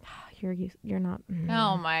 You're not.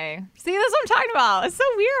 Oh my! See, that's what I'm talking about. It's so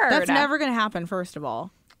weird. That's never going to happen, first of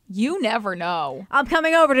all. You never know. I'm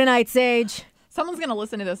coming over tonight, Sage. Someone's gonna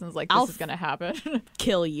listen to this and is like, "This I'll is gonna happen."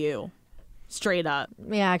 Kill you. Straight up.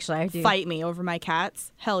 Yeah, actually, I do. Fight me over my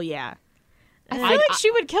cats? Hell yeah. I feel like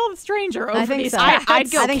she would kill the stranger over think these so. cats.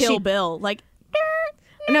 I'd go I think Kill she- Bill. Like,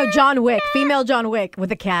 No, John Wick, female John Wick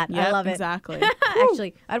with a cat. I yep, love it. exactly.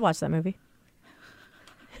 Actually, I'd watch that movie.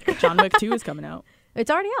 John Wick 2 is coming out. It's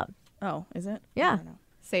already out. Oh, is it? Yeah. I don't know.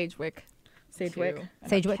 Sagewick. Sagewick. too,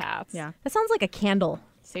 and Sagewick. Cats. Yeah. That sounds like a candle.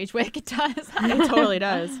 Sagewick, it does. It totally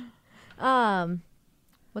does.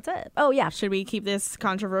 What's that? Oh yeah, Should we keep this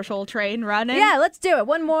controversial train running? yeah. Let's do it.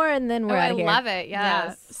 One more, and then we're I out of here. love it. Yeah.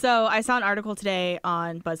 Yes. So I saw an article today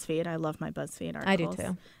on BuzzFeed. I love my BuzzFeed articles. I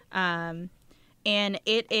do too. And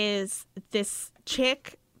it is this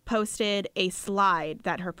chick posted a slide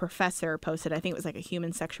that her professor posted. I think it was like a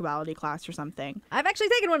human sexuality class or something. I've actually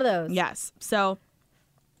taken one of those. Yes. So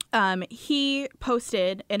he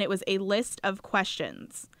posted, and it was a list of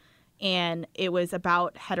questions, and it was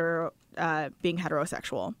about being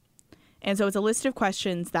heterosexual. And so it's a list of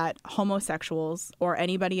questions that homosexuals or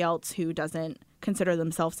anybody else who doesn't consider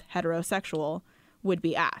themselves heterosexual would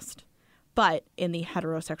be asked, but in the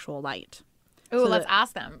heterosexual light. Ooh, So let's the-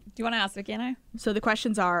 ask them. Do you want to ask Vicky and I? So the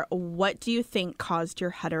questions are, what do you think caused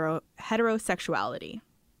your heterosexuality?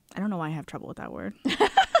 I don't know why I have trouble with that word.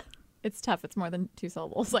 It's tough. It's more than 2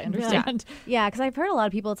 syllables. I understand. Yeah, because I've heard a lot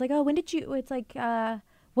of people. It's like, oh, when did you? It's like,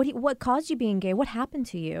 what caused you being gay? What happened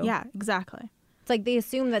to you? Yeah, exactly. It's like they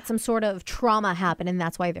assume that some sort of trauma happened, and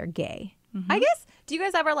that's why they're gay. I guess. Do you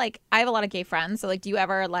guys ever like? I have a lot of gay friends. So like, do you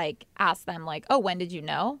ever like ask them like, oh, when did you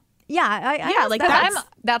know? Yeah, I Yeah, like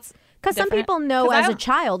That's because some different. people know 'Cause as I a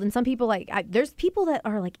child, and some people like there's people that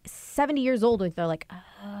are like 70 years old, and they're like,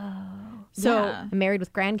 So Yeah. married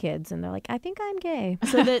with grandkids, and they're like, I think I'm gay.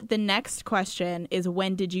 so the next question is,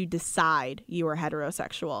 when did you decide you were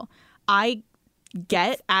heterosexual? I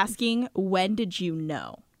get asking, when did you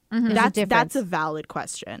know? There's a That's difference. a valid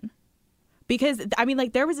question. Because I mean,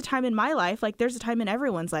 like, there was a time in my life, like there's a time in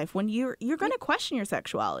everyone's life when you're going to question your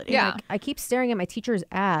sexuality. Yeah. Like, I keep staring at my teacher's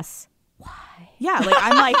ass. Yeah, like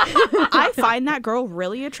I'm like I find that girl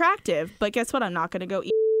really attractive, but guess what? I'm not going to go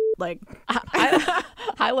eat like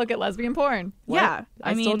I look at lesbian porn. What? Yeah,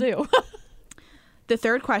 I I still mean- do. The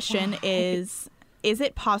third question is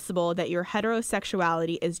it possible that your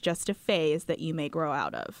heterosexuality is just a phase that you may grow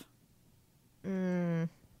out of?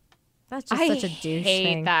 That's just I such a douche hate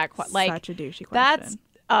thing. that. Like Such a douchey question. that's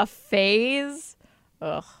a phase.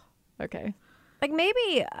 Ugh. Okay. Like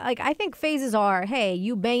maybe, like I think phases are, hey,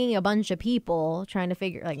 you banging a bunch of people trying to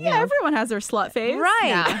figure, like, you yeah, know. everyone has their slut phase. Right.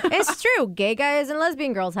 Yeah. It's true. Gay guys and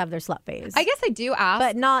lesbian girls have their slut phase. I guess I do ask.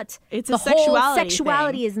 but not It's a the whole sexuality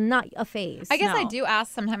sexuality thing. is not a phase. I guess I No. do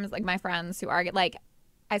ask sometimes, like my friends who are like,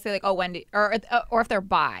 I say like, oh, when do, or if they're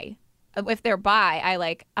bi. If they're bi,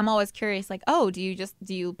 I'm always curious, like, oh, do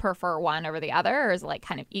you prefer one over the other, or is it like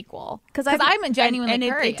kind of equal? 'Cause Because I've- I'm genuinely and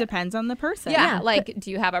curious. it depends on the person. Yeah, Yeah. like,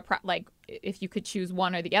 do you have like, if you could choose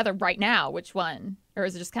one or the other right now, which one? Or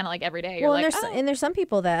is it just kind of like every day? You're Well, like, and there's some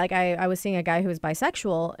people that, like, I was seeing a guy who was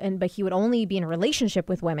bisexual, but he would only be in a relationship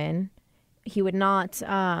with women. He would not,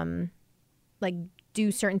 like,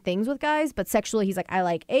 do certain things with guys, but sexually, he's like, I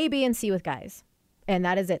like A, B, and C with guys. And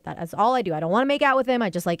that is it. That is all I do. I don't want to make out with him. I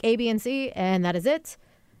just like A, B, and C, and that is it.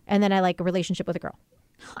 And then I like a relationship with a girl.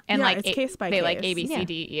 and Yeah, like it's case by they like case. A, B, Yeah. C,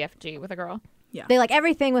 D, E, F, G with a girl. They like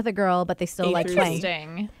everything with a girl, but they still A like through playing. Z.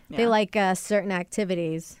 Interesting. They like certain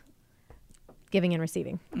activities, giving and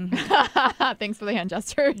receiving. Thanks for the hand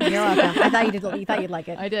gesture. You're welcome. I thought you thought you'd like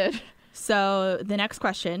it. I did. So the next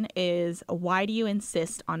question is, why do you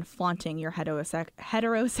insist on flaunting your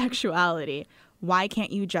heterosexuality? Why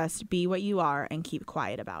can't you just be what you are and keep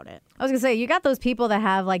quiet about it? I was gonna say, you got those people that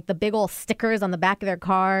have like the big old stickers on the back of their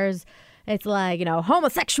cars. It's like, you know,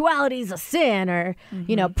 homosexuality is a sin, or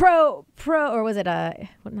you know, pro, or was it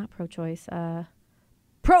not pro-choice,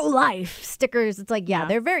 pro-life stickers. It's like, yeah,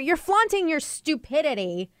 you're flaunting your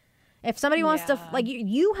stupidity. If somebody wants to, like,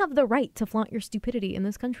 you have the right to flaunt your stupidity in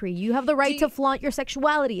this country. You have the right to flaunt your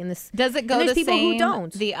sexuality in this. Does it go and there's the people same who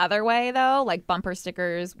don't. the other way though? Like bumper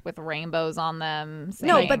stickers with rainbows on them.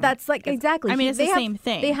 No, saying- but that's like exactly. I mean, it's They the have- same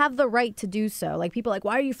thing. They have the right to do so. Like people are like,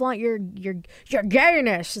 why are you flaunt your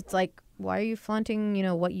gayness? It's like, why are you flaunting, you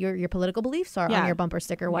know, what your political beliefs are on Yeah. your bumper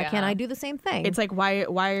sticker? Why can't Yeah. I do the same thing? It's like, why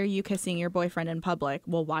are you kissing your boyfriend in public?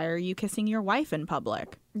 Well, why are you kissing your wife in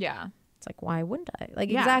public? yeah. It's like, why wouldn't I?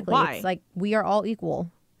 Like, Yeah, exactly. why? It's like we are all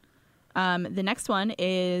equal. The next one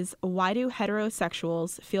is, why do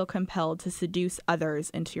heterosexuals feel compelled to seduce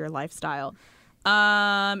others into your lifestyle?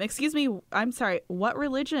 Excuse me, I'm sorry. What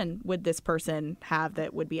religion would this person have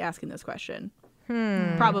that would be asking this question?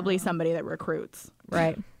 Probably somebody that recruits.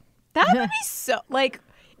 Right. That would be so like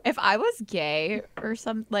if I was gay or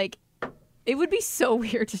some like It would be so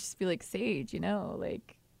weird to just be like, Sage,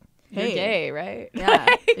 like, you're Hey. gay, right? Yeah.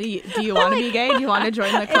 Do you want to be gay? Do you want to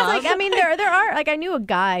join the It's club? like, I mean, there are, like, I knew a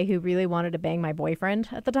guy who really wanted to bang my boyfriend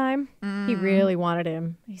at the time. He really wanted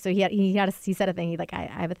him. So he said a thing. He like, I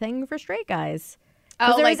have a thing for straight guys.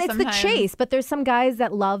 'Cause Oh, like it's the sometimes- chase, but there's some guys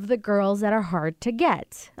that love the girls that are hard to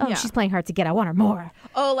get. Oh, Yeah. she's playing hard to get. I want her more.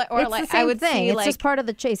 Oh, like, or It's like the same I would thing. see It's like, just part of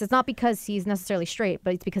the chase. It's not because he's necessarily straight,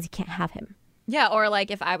 but it's because he can't have him. yeah, or like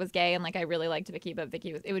if I was gay and like I really liked Vicky, but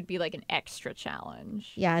Vicky was, it would be like an extra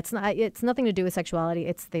challenge. Yeah, it's not. It's nothing to do with sexuality.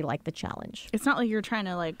 It's they like the challenge. It's not like you're trying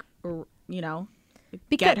to like,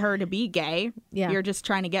 Because- get her to be gay. Yeah. You're just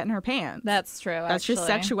trying to get in her pants. That's true. That's just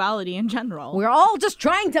actually. sexuality in general. We're all just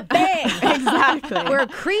trying to bang. Exactly. We're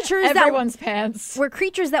creatures Everyone's pants. We're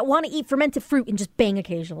creatures that want to eat fermented fruit and just bang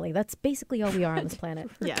occasionally. That's basically all we are on this planet.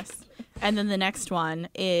 Yes. And then the next one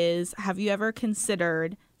is, have you ever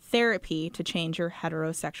considered therapy to change your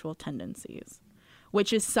heterosexual tendencies?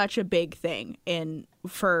 Which is such a big thing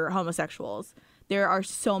for homosexuals. There are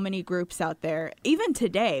so many groups out there, even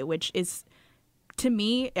today, which is, to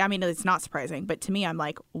me, I mean, it's not surprising, but to me, I'm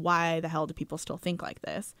like, why the hell do people still think like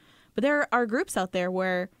this? But there are groups out there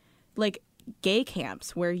where, like, gay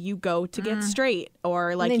camps where you go to get straight,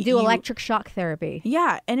 or like And they do electric shock therapy.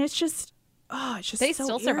 Yeah, and it's just, it's just They so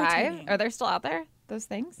still survive? irritating. Are they still out there? Those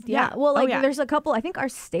things? Yeah. Well, Oh, like yeah. there's a couple, I think our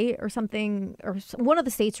state or something, or one of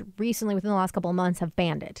the states recently within the last couple of months have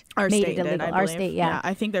banned it. Our made state it did, illegal. I Our believe. state, yeah.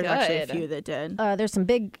 I think there's actually a Good. few that did. There's some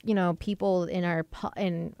big, people in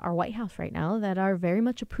our White House right now that are very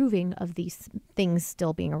much approving of these things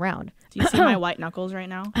still being around. Do you see my white knuckles right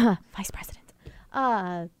now? Vice President.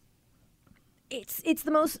 It's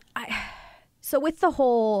the most. So with the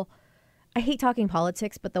whole, I hate talking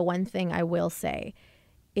politics, but the one thing I will say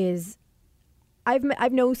is, I've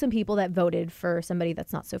known some people that voted for somebody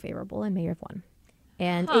that's not so favorable and may have won,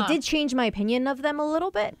 and it did change my opinion of them a little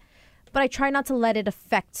bit, but I try not to let it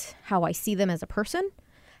affect how I see them as a person.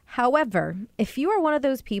 However, if you are one of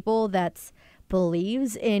those people that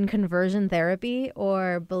believes in conversion therapy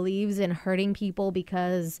or believes in hurting people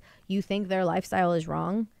because you think their lifestyle is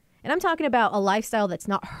wrong, and I'm talking about a lifestyle that's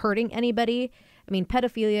not hurting anybody. I mean,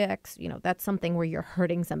 pedophilia, that's something where you're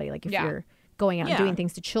hurting somebody. Like if Yeah. you're going out and Yeah. doing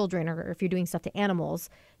things to children, or if you're doing stuff to animals,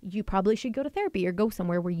 you probably should go to therapy or go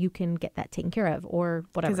somewhere where you can get that taken care of or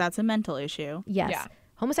whatever. Because that's a mental issue. Yes. Yeah.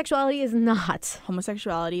 Homosexuality is not.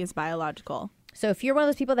 Homosexuality is biological. So if you're one of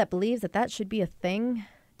those people that believes that should be a thing,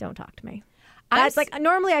 don't talk to me. I'm That's like,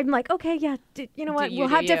 normally I'm like, okay, yeah, you know what? you, We'll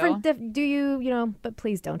do have you. different, do you, but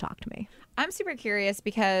please don't talk to me. I'm super curious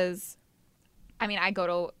because, I mean, I go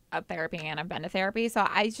to a therapy and I've been to therapy. So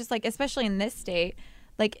I just like, especially in this state,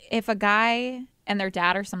 like if a guy and their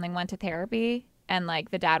dad or something went to therapy and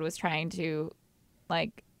like the dad was trying to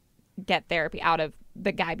like get therapy out of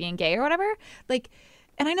the guy being gay or whatever, like,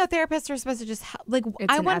 and I know therapists are supposed to just like,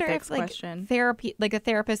 It's I an wonder ethics if like question. therapy, like a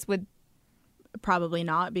therapist would, Probably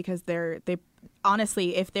not, because they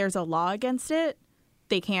honestly, if there's a law against it,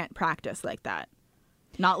 they can't practice like that.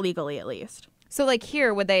 Not legally, at least. so like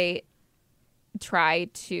here, would they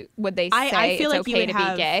would they say I feel it's like you okay would to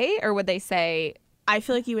have- be gay, or would they say, I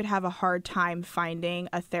feel like you would have a hard time finding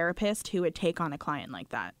a therapist who would take on a client like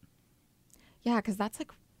that. yeah, because that's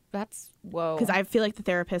whoa. Because I feel like the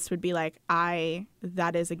therapist would be like,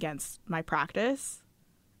 that is against my practice.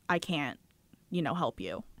 I can't, help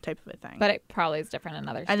you, type of a thing. But it probably is different in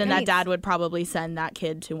other And then states. that dad would probably send that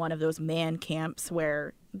kid to one of those man camps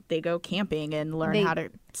where they go camping and learn They- how to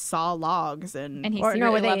saw logs and and he Or, secretly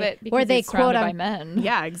no, where love they- it because where they he's surrounded quote by him- men.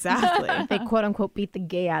 yeah, exactly. They quote unquote beat the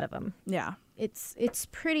gay out of him. Yeah. It's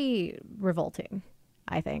pretty revolting,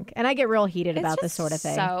 I think. And I get real heated It's about this just sort of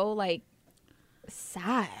thing. So like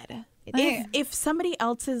sad. If somebody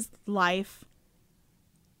else's life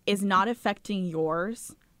is not affecting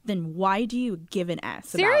yours, then why do you give an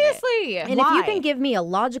S about it? Seriously. And if you Why? can give me a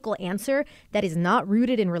logical answer that is not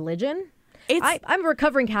rooted in religion, I'm a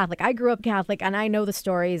recovering Catholic. I grew up Catholic, and I know the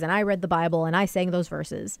stories, and I read the Bible, and I sang those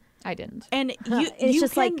verses. I didn't. And It's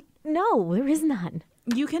just like, no, there is none.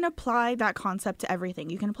 you can apply that concept to everything.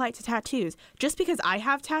 You can apply it to tattoos. Just because I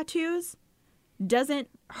have tattoos doesn't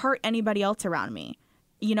hurt anybody else around me.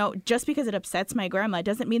 Just because it upsets my grandma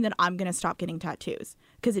doesn't mean that I'm going to stop getting tattoos,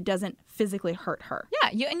 because it doesn't physically hurt her. Yeah,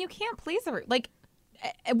 you can't please her. Like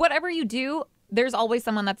whatever you do, there's always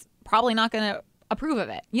someone that's probably not going to approve of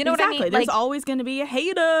it. You know Exactly. what I mean? There's Like always going to be a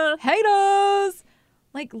hater. haters.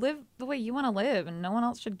 Like live the way you want to live, and no one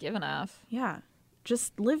else should give an F. Yeah.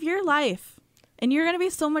 Just live your life. and you're going to be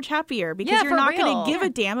so much happier because Yeah, you're for not going real. to give a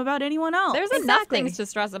damn about anyone else. There's enough Exactly. things to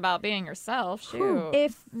stress about being yourself. Shoot.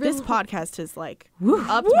 If This podcast has like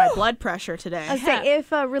upped my blood pressure today. I say,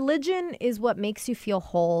 if religion is what makes you feel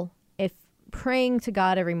whole, if praying to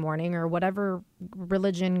God every morning or whatever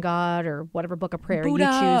religion, God, or whatever book of prayer Buddha. you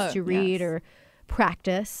choose to read Yes. or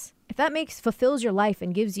practice, if that fulfills your life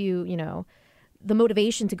and gives you, the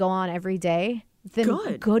motivation to go on every day,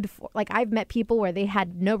 then Good. I've met people where they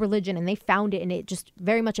had no religion and they found it and it just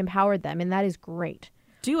very much empowered them, and that is great.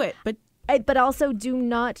 Do it. But But also do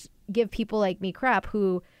not give people like me crap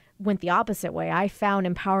who went the opposite way. I found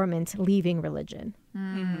empowerment leaving religion.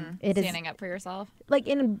 It is Standing up for yourself. like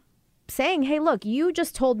in saying, hey, look, you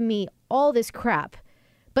just told me all this crap,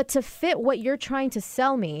 but to fit what you're trying to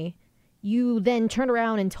sell me, you then turned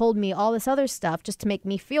around and told me all this other stuff just to make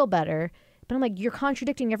me feel better. But I'm like, you're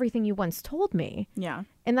contradicting everything you once told me. yeah.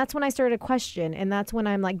 And that's when I started to question. And that's when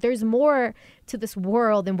I'm like, there's more to this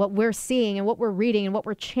world than what we're seeing and what we're reading and what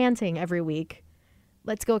we're chanting every week.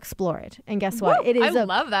 Let's go explore it. And guess what? It is I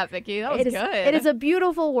love that, Vicky. That was it is, good. It is a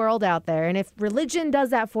beautiful world out there. And if religion does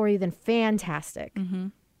that for you, then fantastic.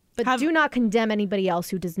 But do not condemn anybody else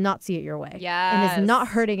who does not see it your way. And is not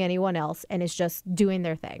Yes. hurting anyone else and is just doing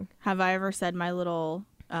their thing. Have I ever said my little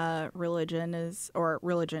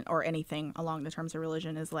religion or anything along the terms of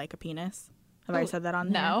religion is like a penis? Have I said that on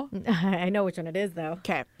there? No. I know which one it is, though.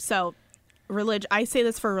 Okay, so religion. I say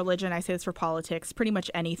this for religion. I say this for politics. Pretty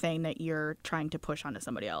much anything that you're trying to push onto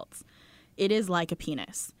somebody else. It is like a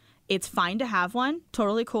penis. It's fine to have one.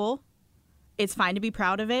 Totally cool. It's fine to be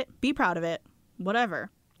proud of it. Be proud of it.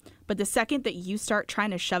 Whatever. But the second that you start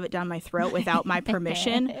trying to shove it down my throat without my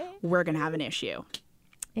permission, we're gonna have an issue.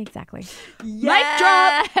 Exactly. Mic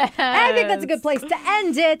drop. I think that's a good place to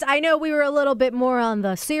end it. I know we were a little bit more on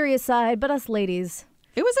the serious side, but us ladies,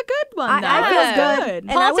 It was a good one. I though. feel It was good.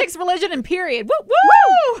 And I Politics, religion, and period. Woo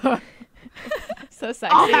woo! So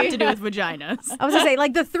sexy. All have to do with vaginas. I was gonna say,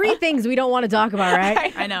 like, the three things we don't want to talk about,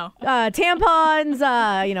 right? I know.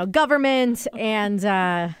 Tampons, government, and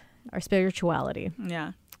our spirituality.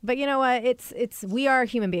 Yeah. But you know what? It's we are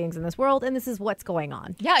human beings in this world, and this is what's going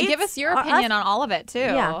on. Yeah, give us your opinion on all of it too.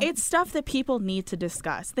 Yeah. It's stuff that people need to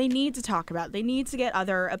discuss. They need to talk about. They need to get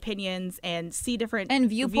other opinions and see different And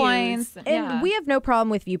viewpoints. views. And we have no problem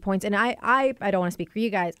with viewpoints. And I don't want to speak for you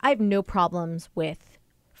guys. I have no problems with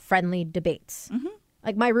friendly debates.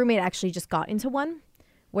 Like my roommate actually just got into one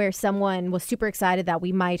where someone was super excited that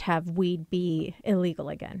we might have weed be illegal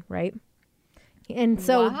again, right? And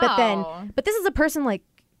so, Wow. but this is a person like,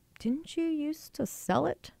 didn't you used to sell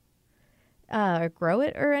it, or grow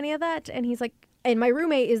it, or any of that? And he's like, and my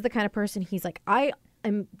roommate is the kind of person. He's like,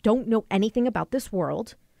 don't know anything about this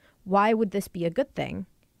world. Why would this be a good thing?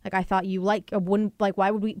 Like I thought you wouldn't like. Why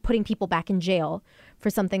would we putting people back in jail for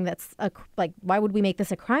something that's why would we make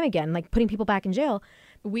this a crime again? Like putting people back in jail.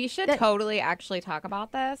 We should totally actually talk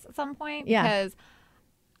about this at some point Yeah. because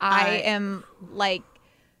I am like,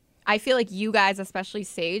 I feel like you guys, especially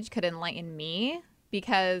Sage, could enlighten me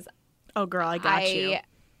because Oh, girl, I got you.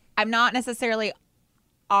 I'm not necessarily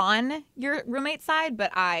on your roommate's side, but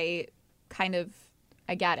I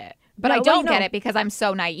get it. But No, I don't no. get it because I'm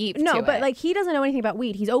so naive to No, but it. like he doesn't know anything about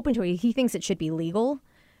weed. He's open to it. He thinks it should be legal.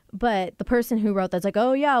 But the person who wrote that's like,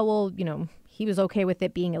 oh yeah, well, he was okay with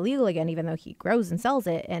it being illegal again, even though he grows and sells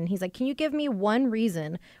it. And he's like, can you give me one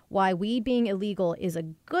reason why weed being illegal is a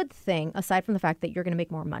good thing, aside from the fact that you're going to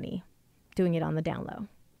make more money doing it on the down low?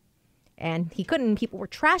 And he couldn't. People were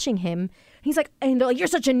trashing him. He's like, and they're like, you're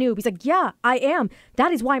such a noob. He's like, yeah, I am.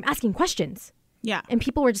 That is why I'm asking questions. Yeah. And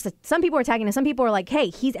people were just like, some people were tagging and some people were like, hey,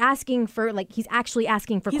 he's asking for, like, he's actually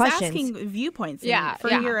asking for He's questions. asking viewpoints Yeah, for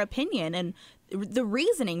yeah. your opinion and the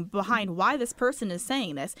reasoning behind why this person is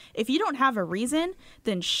saying this. If you don't have a reason,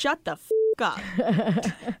 then shut the up.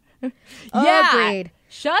 yeah, Agreed.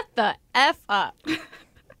 shut the f up.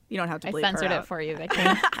 You don't have to I bleep censored her it out. for you, Vicky.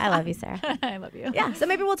 I love you, Sarah. I love you. Yeah, so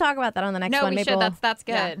maybe we'll talk about that on the next No, one. we Maybe should. we'll, That's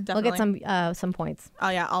good. Yeah, we'll get definitely. some points. Oh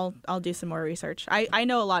yeah, I'll do some more research. I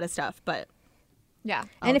know a lot of stuff, but Yeah.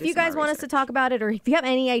 And if do you some guys more want us to research. talk about it, or if you have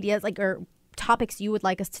any ideas, like, or topics you would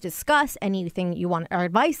like us to discuss, anything you want our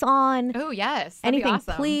advice on, Oh yes. That'd be anything,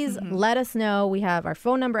 awesome. please let us know. We have our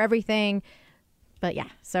phone number, everything. But yeah,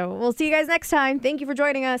 so we'll see you guys next time. Thank you for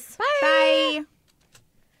joining us. bye.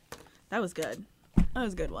 That was good. That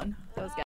was a good one. That was good.